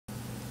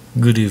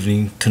Good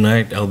evening.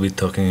 Tonight I'll be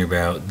talking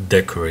about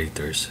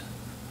decorators.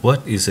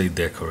 What is a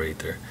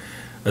decorator?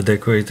 A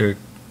decorator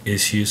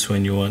is used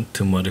when you want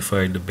to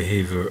modify the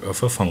behavior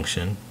of a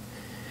function.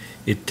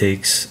 It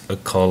takes a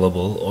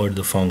callable or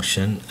the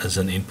function as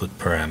an input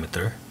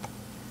parameter,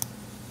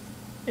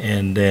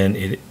 and then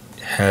it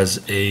has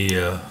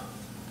a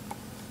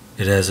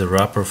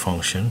wrapper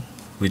function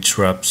which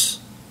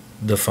wraps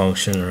the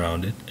function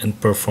around it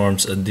and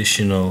performs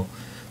additional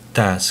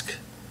tasks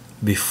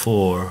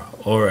before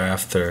or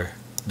after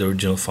the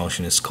original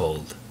function is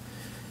called.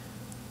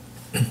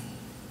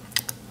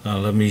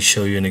 Let me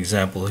show you an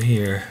example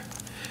here.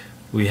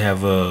 We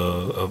have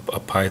a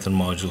Python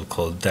module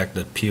called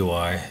deck.py,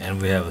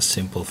 and we have a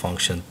simple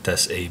function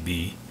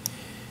testab,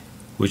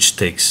 which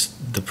takes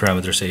the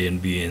parameters a and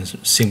b and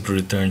simply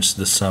returns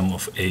the sum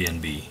of a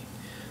and b.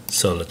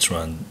 So let's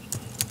run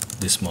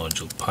this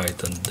module,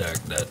 python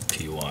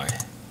deck.py.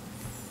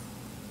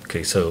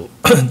 Okay, so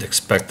the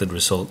expected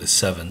result is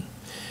 7.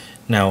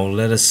 Now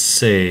let us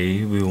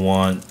say we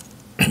want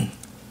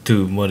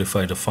to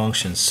modify the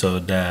function so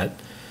that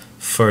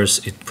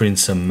first it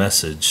prints a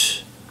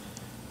message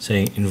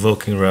saying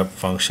invoking wrap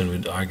function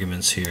with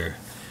arguments here.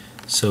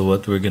 So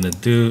what we're gonna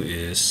do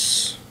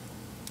is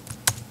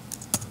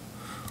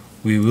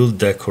we will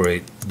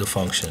decorate the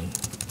function.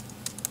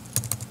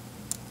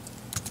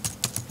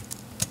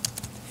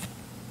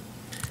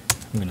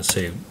 I'm gonna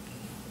save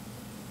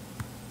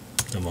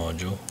the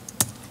module,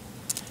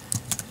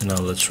 and now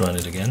let's run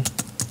it again.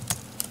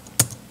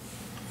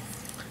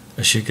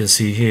 As you can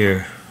see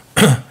here,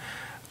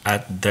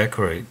 at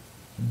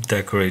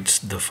decorates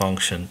the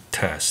function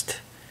test,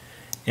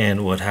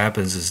 and what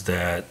happens is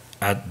that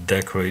at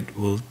decorate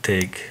will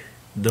take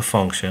the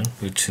function,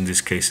 which in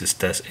this case is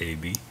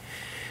testab,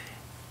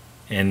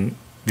 and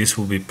this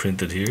will be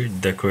printed here,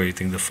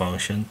 decorating the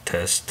function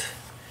test.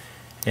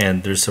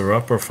 And there's a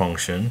wrapper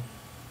function,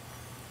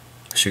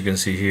 as you can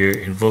see here,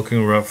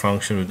 invoking wrap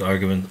function with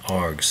argument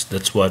args.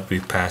 That's what we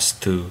pass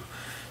to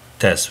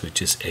test,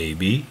 which is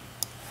ab.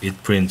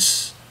 It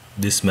prints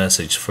this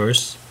message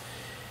first,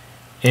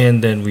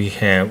 and then we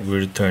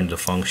return the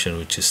function,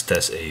 which is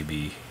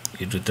testab.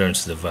 It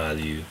returns the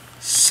value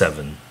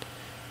 7.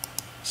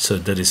 So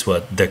that is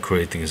what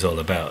decorating is all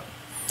about.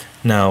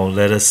 Now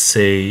let us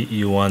say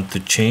you want to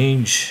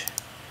change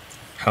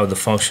how the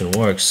function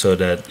works so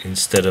that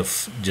instead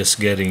of just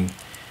getting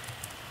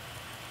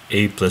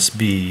a plus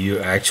b,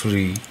 you're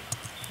actually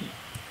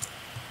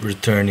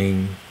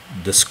returning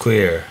the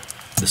square,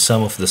 the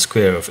sum of the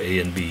square of a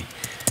and b.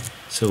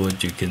 So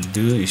what you can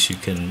do is you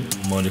can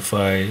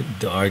modify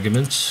the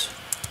arguments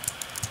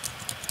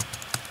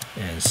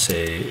and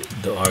say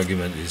the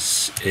argument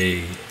is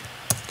a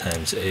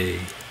times a,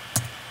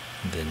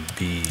 and then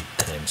b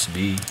times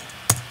b.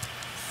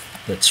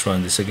 Let's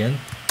run this again.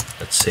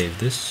 Let's save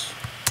this,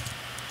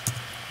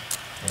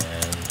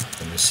 and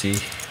let me see,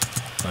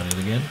 run it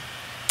again.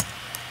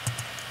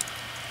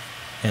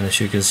 And as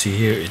you can see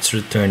here, it's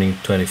returning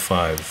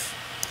 25.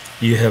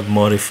 You have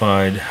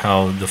modified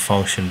how the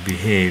function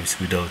behaves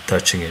without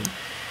touching it.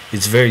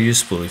 It's very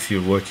useful if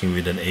you're working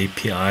with an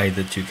API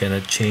that you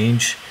cannot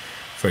change.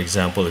 For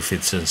example, if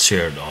it's a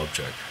shared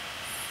object.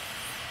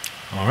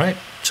 Alright,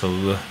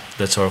 so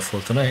that's all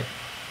for tonight.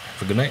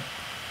 Have a good night.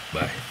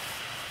 Bye.